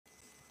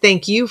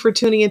Thank you for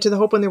tuning into the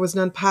Hope When There Was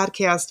None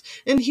podcast.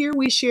 And here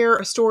we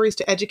share stories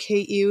to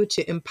educate you,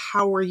 to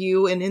empower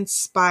you, and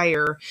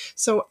inspire.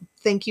 So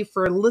thank you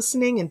for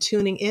listening and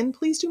tuning in.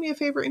 Please do me a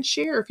favor and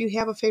share if you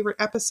have a favorite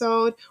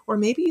episode, or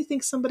maybe you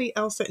think somebody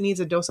else that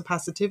needs a dose of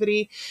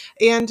positivity,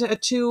 and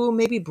to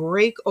maybe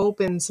break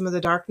open some of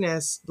the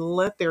darkness.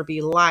 Let there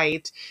be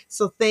light.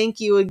 So thank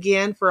you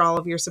again for all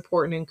of your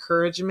support and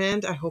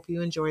encouragement. I hope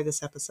you enjoy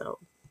this episode.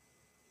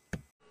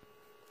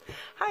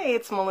 Hi,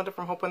 it's Melinda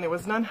from Hope When There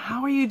Was None.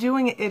 How are you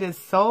doing? It is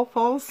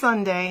Soulful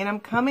Sunday, and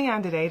I'm coming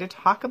on today to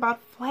talk about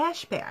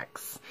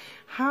flashbacks.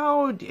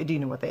 How do you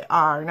know what they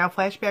are? Now,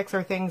 flashbacks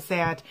are things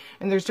that,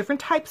 and there's different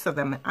types of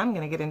them. I'm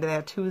going to get into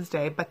that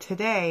Tuesday, but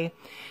today,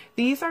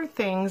 these are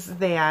things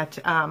that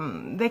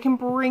they can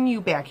bring you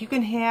back. You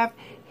can have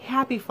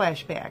happy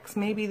flashbacks.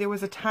 Maybe there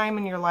was a time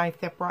in your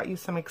life that brought you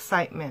some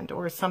excitement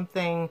or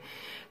something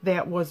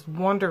that was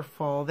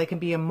wonderful. They can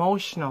be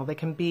emotional. They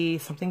can be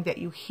something that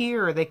you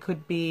hear. They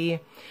could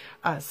be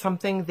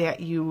something that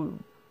you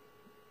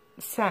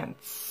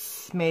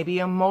sense. Maybe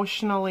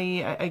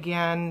emotionally,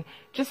 again,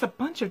 just a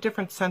bunch of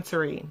different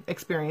sensory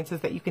experiences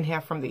that you can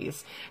have from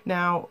these.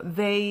 Now,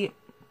 they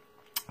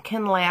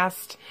can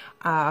last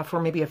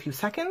for maybe a few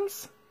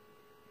seconds,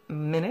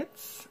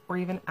 minutes, or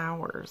even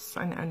hours.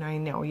 And I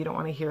know you don't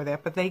want to hear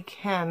that, but they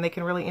can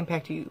really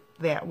impact you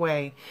that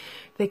way.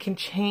 They can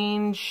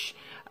change,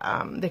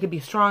 they could be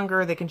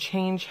stronger, they can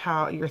change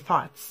how your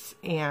thoughts,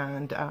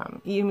 and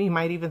you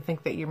might even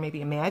think that you're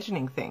maybe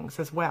imagining things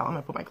as well. I'm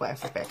going to put my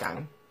glasses back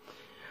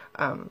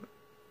on.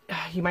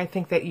 You might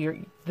think that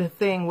the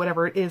thing,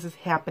 whatever it is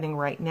happening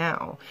right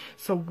now.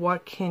 So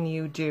what can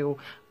you do?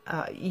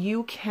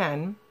 You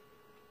can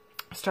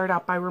start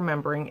out by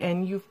remembering,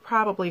 and you've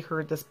probably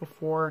heard this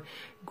before,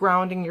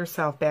 grounding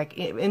yourself back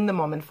in the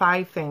moment.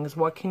 5 things.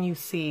 What can you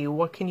see?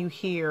 What can you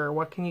hear?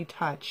 What can you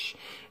touch?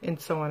 And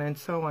so on and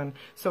so on.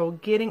 So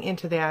getting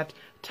into that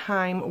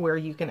time where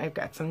you can, I've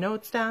got some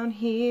notes down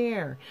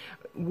here,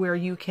 where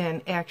you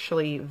can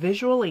actually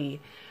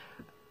visually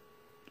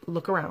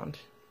look around.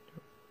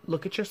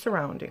 Look at your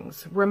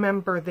surroundings.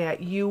 Remember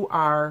that you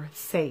are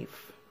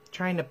safe.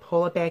 Trying to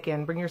pull it back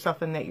in, bring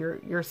yourself in that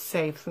you're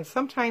safe. And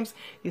sometimes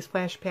these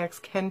flashbacks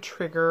can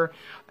trigger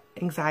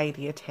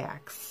anxiety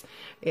attacks.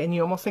 And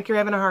you almost think you're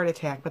having a heart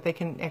attack, but they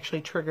can actually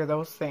trigger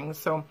those things.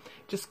 So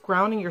just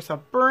grounding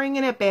yourself,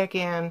 bringing it back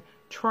in,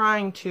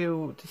 trying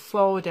to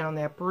slow down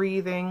that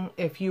breathing.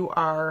 If you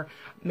are,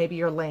 maybe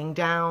you're laying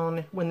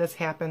down when this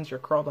happens, you're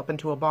curled up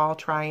into a ball,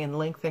 try and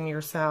lengthen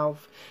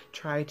yourself.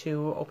 Try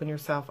to open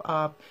yourself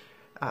up,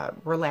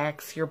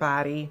 relax your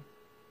body.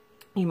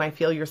 You might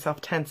feel yourself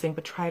tensing,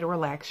 but try to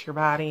relax your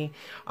body.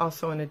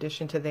 Also, in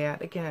addition to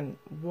that, again,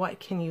 what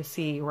can you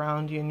see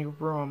around you in your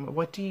room?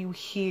 What do you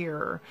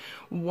hear?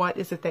 What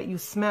is it that you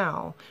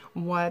smell?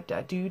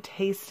 What do you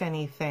taste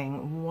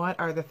anything? What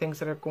are the things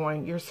that are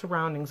your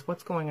surroundings?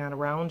 What's going on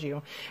around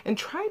you? And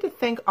try to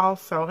think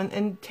also,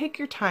 and take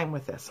your time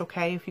with this,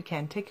 okay? If you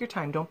can, take your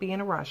time. Don't be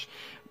in a rush.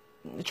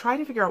 Try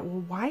to figure out,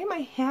 well, why am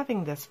I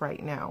having this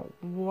right now?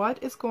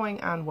 What is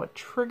going on? What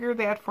triggered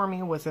that for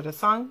me? Was it a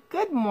song?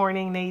 Good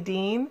morning,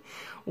 Nadine.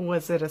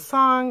 Was it a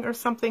song or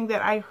something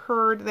that I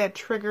heard that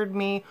triggered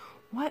me?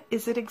 What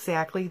is it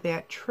exactly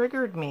that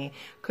triggered me?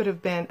 Could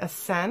have been a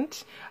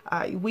scent.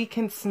 We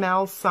can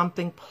smell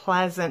something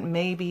pleasant.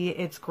 Maybe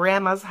it's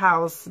grandma's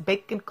house,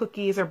 baking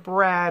cookies or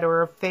bread,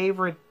 or a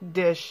favorite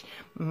dish.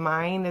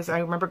 Mine is, I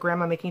remember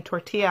grandma making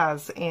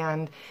tortillas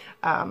and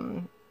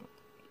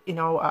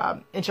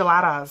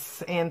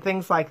enchiladas and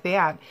things like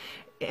that.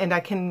 And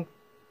that can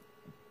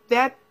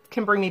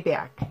bring me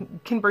back.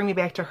 It can bring me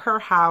back to her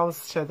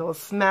house, to those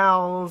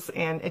smells,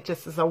 and it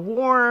just is a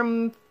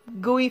warm,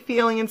 gooey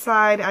feeling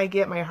inside. I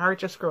get, my heart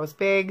just grows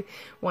big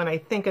when I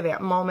think of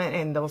that moment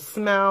and those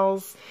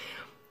smells.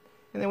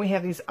 And then we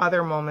have these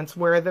other moments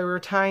where there were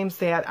times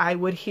that I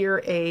would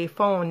hear a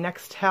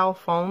Nextel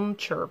phone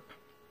chirp.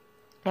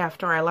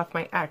 After I left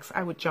my ex,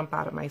 I would jump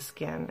out of my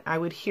skin. I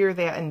would hear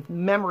that and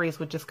memories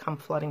would just come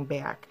flooding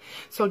back.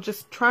 So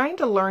just trying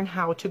to learn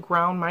how to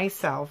ground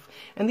myself.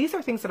 And these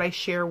are things that I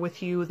share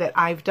with you that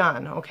I've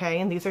done, okay?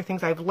 And these are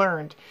things I've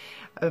learned.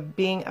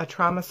 Being a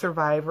trauma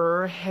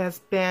survivor has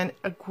been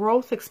a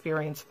growth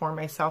experience for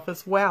myself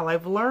as well.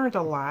 I've learned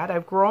a lot.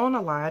 I've grown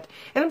a lot.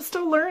 And I'm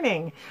still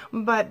learning.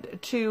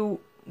 But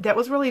that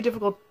was really a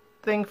difficult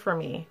thing for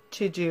me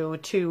to do,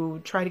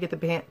 to try to get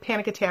the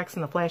panic attacks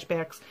and the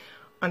flashbacks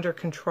under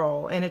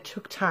control, and it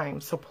took time.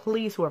 So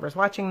please, whoever's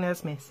watching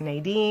this, Miss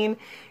Nadine,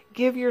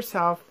 give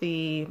yourself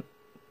the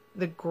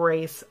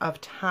grace of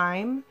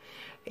time,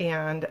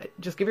 and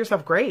just give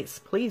yourself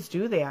grace. Please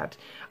do that.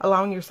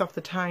 Allowing yourself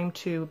the time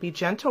to be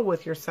gentle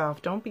with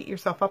yourself. Don't beat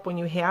yourself up when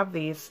you have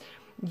these.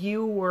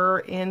 You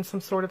were in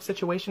some sort of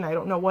situation. I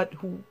don't know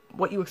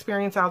what you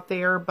experience out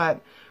there, but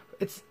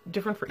it's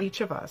different for each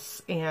of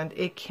us, and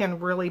it can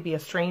really be a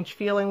strange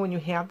feeling when you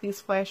have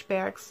these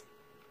flashbacks.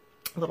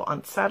 a little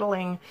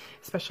unsettling,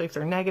 especially if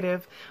they're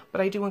negative.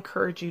 But I do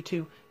encourage you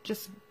to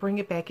just bring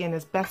it back in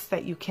as best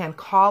that you can.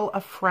 Call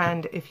a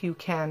friend if you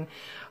can.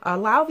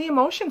 Allow the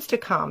emotions to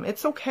come.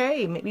 It's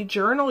okay. Maybe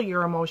journal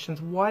your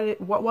emotions. What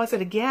was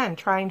it again?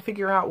 Try and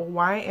figure out, well,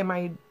 why am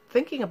I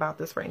thinking about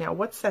this right now?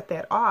 What set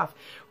that off?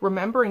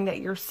 Remembering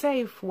that you're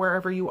safe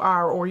wherever you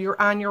are, or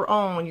you're on your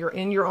own, you're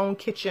in your own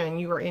kitchen,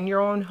 you are in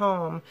your own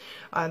home,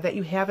 that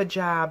you have a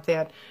job,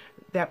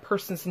 that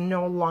person's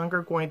no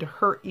longer going to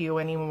hurt you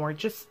anymore.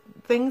 Just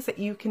things that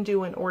you can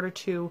do in order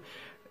to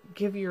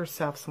give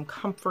yourself some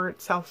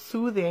comfort,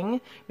 self-soothing.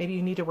 Maybe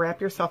you need to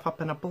wrap yourself up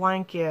in a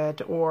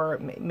blanket, or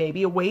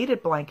maybe a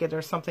weighted blanket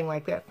or something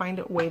like that. Find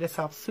a way to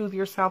self-soothe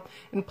yourself.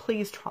 And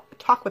please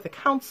talk with a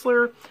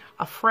counselor,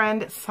 a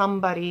friend,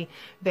 somebody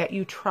that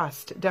you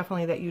trust,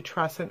 definitely that you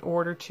trust, in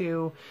order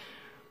to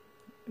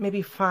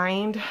maybe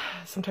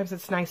sometimes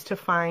it's nice to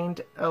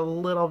find a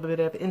little bit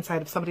of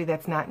insight of somebody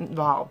that's not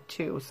involved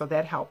too. So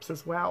that helps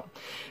as well.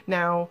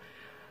 Now,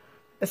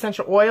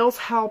 essential oils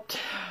helped.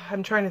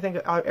 I'm trying to think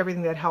of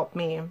everything that helped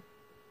me.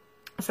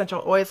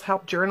 Essential oils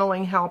helped,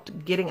 journaling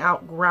helped, getting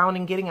out,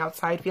 grounding, getting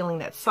outside, feeling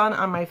that sun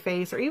on my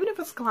face, or even if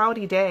it's a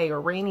cloudy day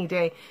or rainy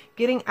day,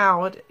 getting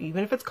out,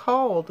 even if it's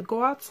cold,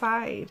 go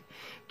outside.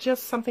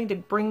 Just something to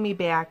bring me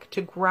back,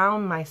 to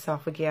ground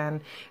myself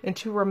again, and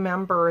to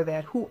remember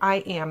that who I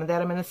am,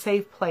 that I'm in a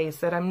safe place,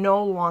 that I'm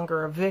no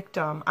longer a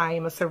victim, I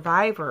am a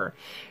survivor,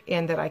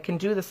 and that I can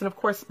do this. And of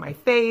course, my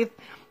faith,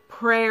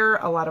 prayer,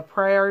 a lot of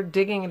prayer,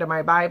 digging into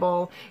my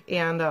Bible,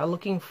 and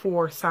looking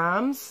for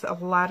Psalms. A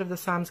lot of the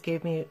Psalms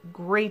gave me a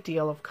great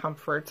deal of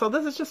comfort. So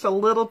this is just a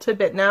little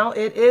tidbit. Now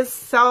it is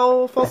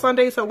Soulful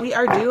Sunday, so we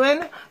are doing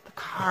the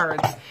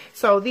cards.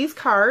 So these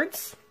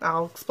cards,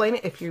 I'll explain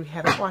it if you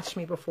haven't watched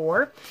me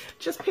before.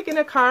 Just picking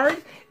a card.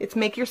 It's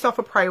make yourself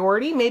a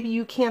priority. Maybe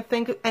you can't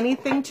think of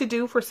anything to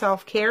do for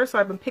self-care, so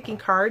I've been picking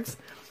cards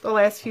the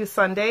last few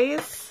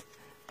Sundays.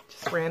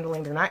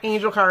 Rambling. They're not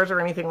angel cards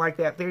or anything like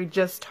that. They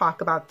just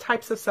talk about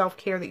types of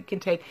self-care that you can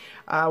take,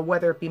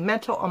 whether it be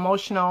mental,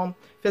 emotional,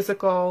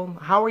 physical.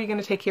 How are you going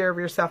to take care of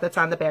yourself? That's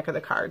on the back of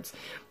the cards.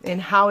 And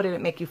how did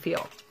it make you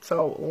feel?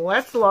 So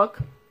let's look.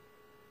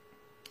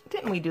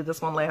 Didn't we do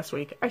this one last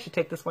week? I should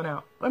take this one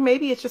out. Or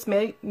maybe it's just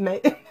meant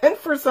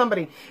for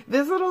somebody.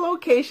 Visit a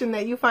location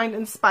that you find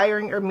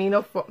inspiring or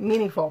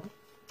meaningful.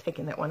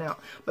 Taking that one out.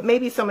 But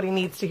maybe somebody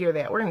needs to hear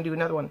that. We're going to do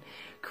another one.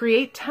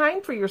 Create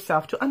time for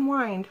yourself to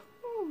unwind.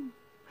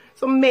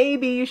 So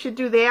maybe you should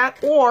do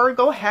that, or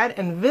go ahead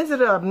and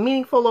visit a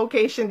meaningful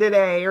location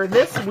today or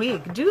this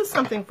week. Do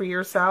something for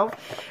yourself.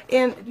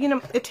 And, you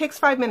know, it takes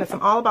 5 minutes.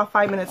 I'm all about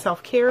 5-minute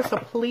self-care. So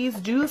please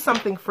do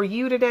something for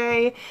you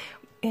today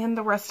and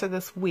the rest of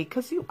this week,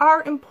 because you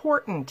are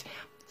important.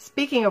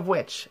 Speaking of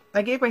which,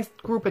 I gave my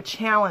group a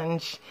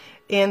challenge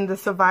in the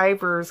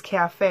Survivors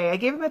Cafe. I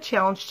gave them a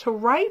challenge to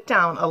write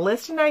down a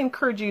list, and I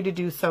encourage you to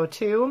do so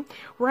too.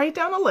 Write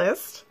down a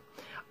list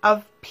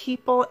of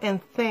people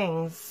and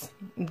things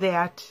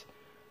that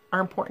are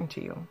important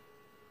to you.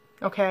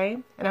 Okay?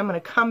 And I'm going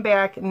to come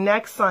back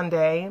next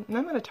Sunday and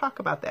I'm going to talk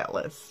about that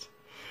list.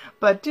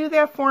 But do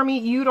that for me.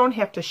 You don't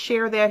have to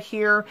share that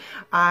here.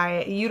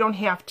 You don't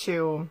have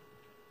to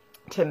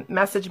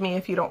message me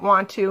if you don't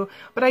want to,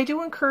 but I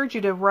do encourage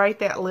you to write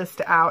that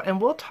list out,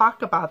 and we'll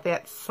talk about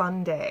that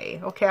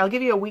Sunday. Okay, I'll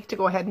give you a week to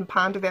go ahead and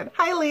ponder that.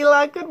 Hi,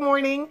 Leela. Good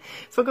morning.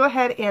 So go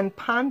ahead and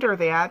ponder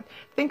that.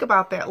 Think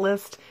about that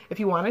list. If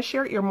you want to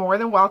share it, you're more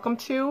than welcome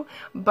to.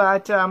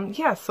 But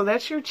yes, so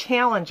that's your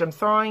challenge. I'm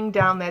throwing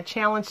down that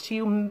challenge to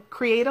you.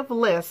 Create a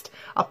list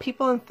of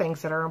people and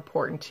things that are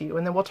important to you,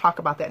 and then we'll talk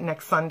about that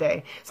next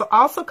Sunday. So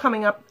also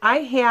coming up, I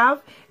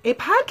have a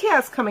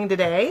podcast coming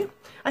today.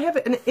 I have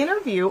an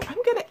interview.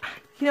 I'm going to,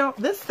 you know,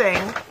 this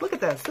thing, look at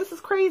this. This is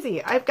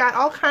crazy. I've got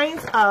all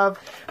kinds of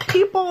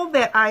people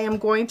that I am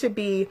going to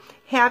be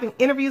having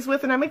interviews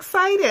with, and I'm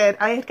excited.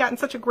 I had gotten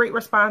such a great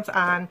response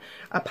on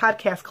a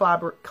podcast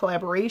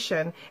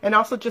collaboration, and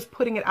also just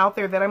putting it out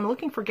there that I'm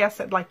looking for guests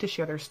that'd like to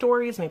share their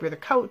stories. Maybe they're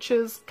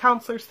coaches,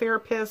 counselors,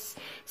 therapists,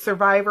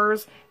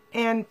 survivors,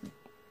 and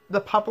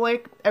the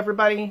public.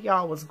 Everybody,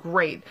 y'all was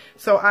great.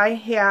 So I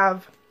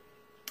have,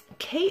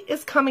 Kate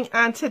is coming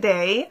on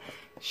today.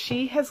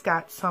 She has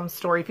got some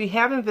story. If you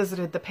haven't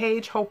visited the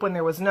page, Hope When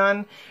There Was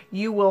None,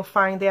 you will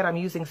find that. I'm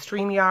using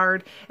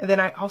StreamYard. And then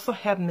I also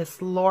have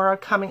Miss Laura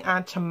coming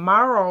on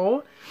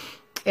tomorrow.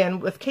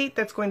 And with Kate,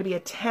 that's going to be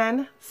at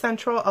 10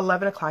 Central,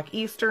 11 o'clock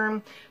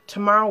Eastern.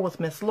 Tomorrow with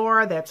Miss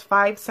Laura, that's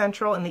 5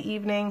 Central in the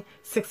evening,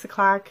 6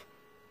 o'clock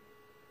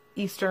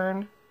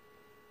Eastern.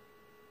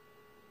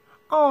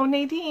 Oh,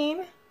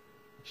 Nadine.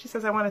 She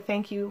says, I want to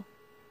thank you.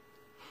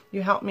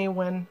 You helped me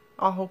when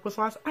all hope was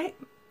lost.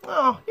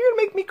 Oh, you're going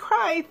to make me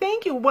cry.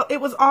 Thank you. Well, it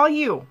was all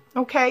you.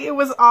 Okay? It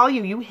was all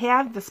you. You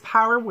have this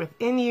power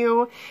within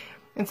you.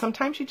 And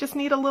sometimes you just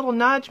need a little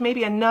nudge,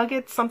 maybe a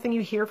nugget, something you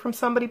hear from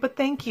somebody. But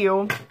thank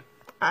you.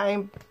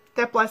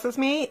 That blesses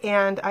me,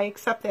 and I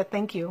accept that.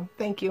 Thank you.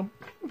 Thank you.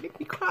 You make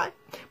me cry.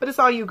 But it's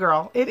all you,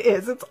 girl. It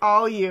is. It's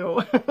all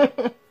you.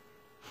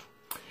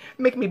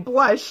 Make me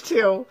blush,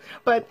 too.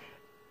 But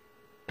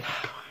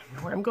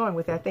know where I'm going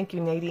with that. Thank you,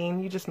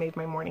 Nadine. You just made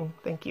my morning.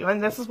 Thank you.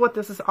 And this is what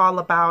this is all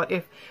about.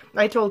 If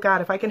I told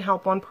God, if I can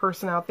help one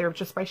person out there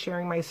just by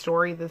sharing my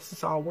story, this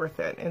is all worth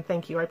it. And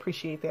thank you. I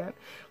appreciate that.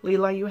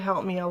 Leela, you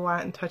helped me a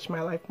lot and touched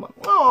my life.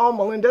 Oh,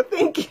 Melinda,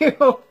 thank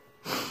you.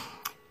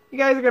 You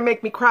guys are going to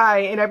make me cry,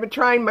 and I've been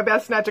trying my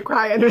best not to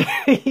cry under the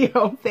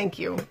video. Thank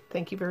you.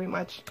 Thank you very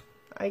much.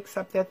 I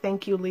accept that.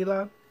 Thank you,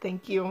 Leela.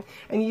 Thank you.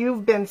 And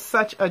you've been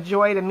such a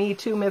joy to me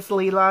too, Miss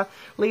Leela.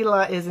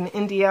 Leela is in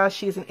India.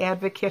 She's an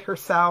advocate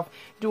herself,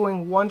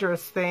 doing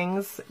wondrous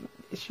things.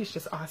 She's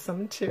just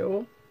awesome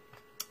too.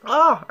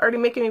 Oh, already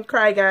making me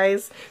cry,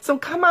 guys. So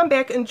come on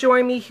back and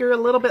join me here a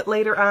little bit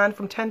later on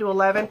from 10 to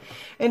 11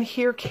 and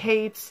hear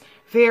Kate's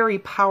very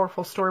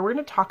powerful story. We're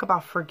going to talk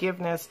about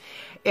forgiveness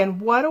and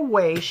what a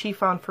way she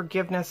found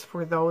forgiveness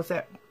for those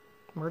that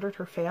murdered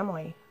her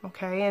family.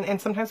 Okay.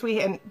 And sometimes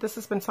and this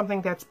has been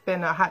something that's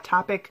been a hot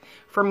topic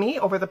for me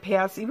over the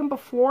past, even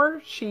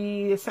before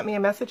she sent me a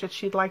message that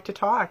she'd like to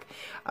talk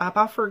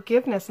about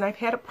forgiveness. And I've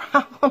had a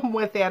problem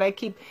with that. I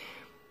keep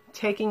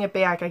taking it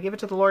back. I give it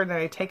to the Lord and then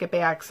I take it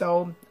back.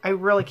 So I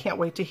really can't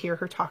wait to hear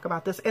her talk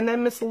about this. And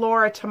then Miss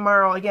Laura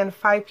tomorrow, again,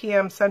 5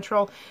 p.m.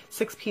 Central,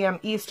 6 p.m.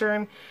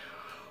 Eastern.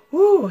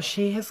 Ooh,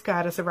 she has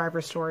got a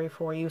survivor story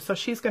for you. So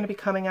she's going to be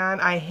coming on.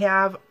 I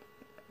have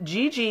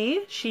Gigi.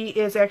 She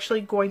is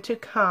actually going to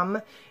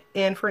come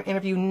in for an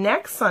interview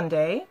next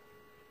Sunday.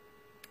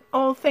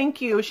 Oh,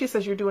 thank you. She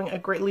says you're doing a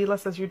great, Leela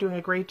says you're doing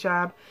a great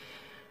job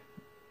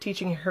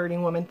teaching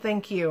hurting women.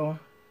 Thank you.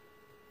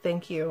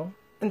 Thank you.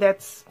 And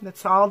that's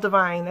all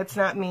divine. That's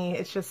not me.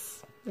 It's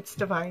just, it's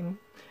divine.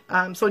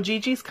 So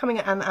Gigi's coming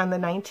on the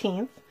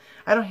 19th.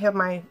 I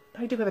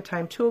do have a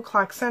time, 2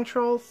 o'clock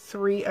Central,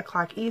 3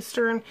 o'clock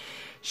Eastern.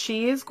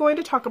 She is going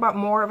to talk about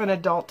more of an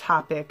adult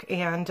topic.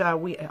 And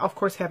we, of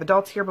course, have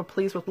adults here, but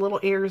please, with little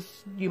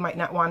ears, you might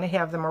not want to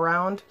have them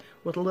around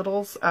with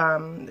littles.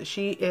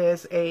 She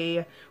is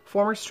a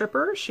former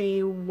stripper.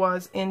 She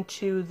was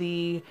into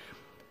the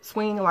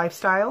swinging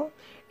lifestyle.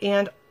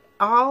 And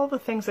all the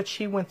things that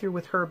she went through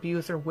with her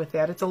abuser with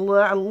that. It's a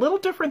little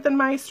different than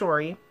my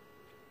story.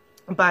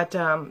 But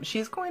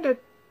she's going to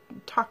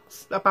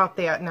talks about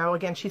that. Now,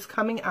 again, she's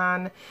coming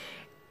on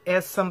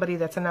as somebody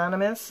that's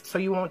anonymous, so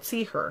you won't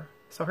see her.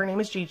 So her name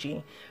is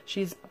Gigi.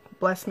 She's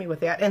blessed me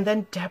with that. And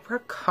then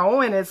Deborah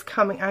Cohen is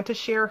coming on to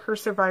share her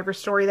survivor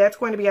story. That's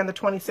going to be on the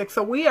 26th.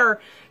 So we are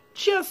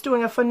just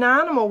doing a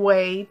phenomenal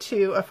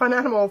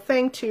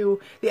thing to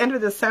the end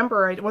of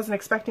December. I wasn't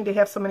expecting to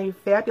have so many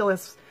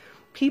fabulous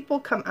people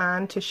come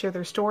on to share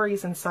their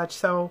stories and such.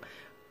 So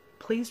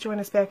please join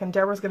us back, and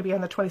Deborah's going to be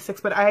on the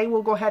 26th, but I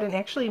will go ahead and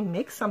actually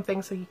make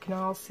something so you can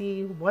all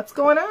see what's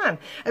going on.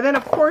 And then,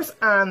 of course,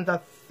 on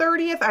the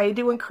 30th, I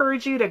do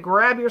encourage you to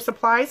grab your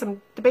supplies.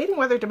 I'm debating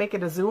whether to make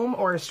it a Zoom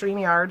or a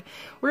StreamYard.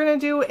 We're going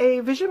to do a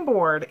vision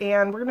board,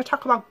 and we're going to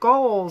talk about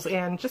goals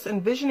and just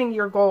envisioning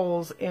your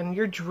goals and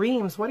your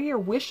dreams. What are your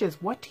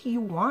wishes? What do you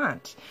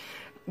want?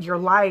 Your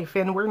life,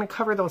 and we're going to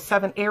cover those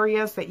 7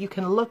 areas that you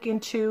can look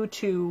into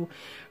to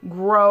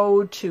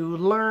grow, to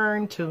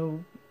learn,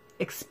 to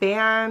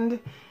expand.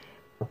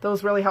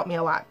 Those really help me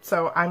a lot.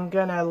 So I'm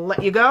gonna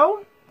let you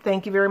go.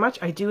 Thank you very much.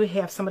 I do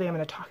have somebody I'm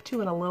going to talk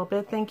to in a little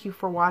bit. Thank you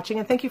for watching,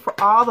 and thank you for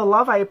all the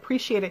love. I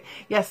appreciate it.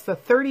 Yes, the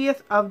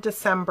 30th of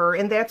December,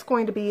 and that's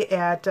going to be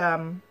at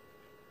I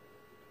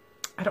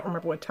don't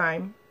remember what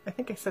time. I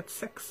think I said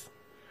 6.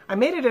 I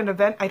made it an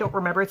event. I don't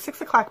remember. It's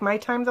 6 o'clock my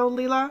time though,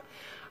 Leela.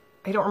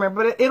 I don't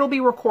remember, but it'll be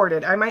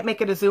recorded. I might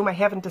make it a Zoom. I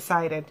haven't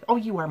decided. Oh,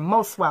 you are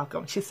most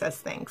welcome. She says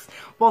thanks.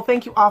 Well,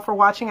 thank you all for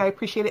watching. I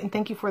appreciate it. And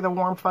thank you for the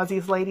warm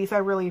fuzzies, ladies. I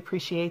really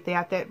appreciate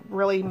that. That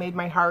really made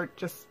my heart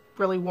just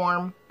really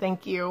warm.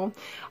 Thank you.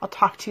 I'll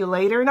talk to you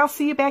later, and I'll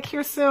see you back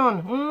here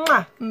soon.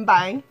 Mwah.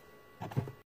 Bye.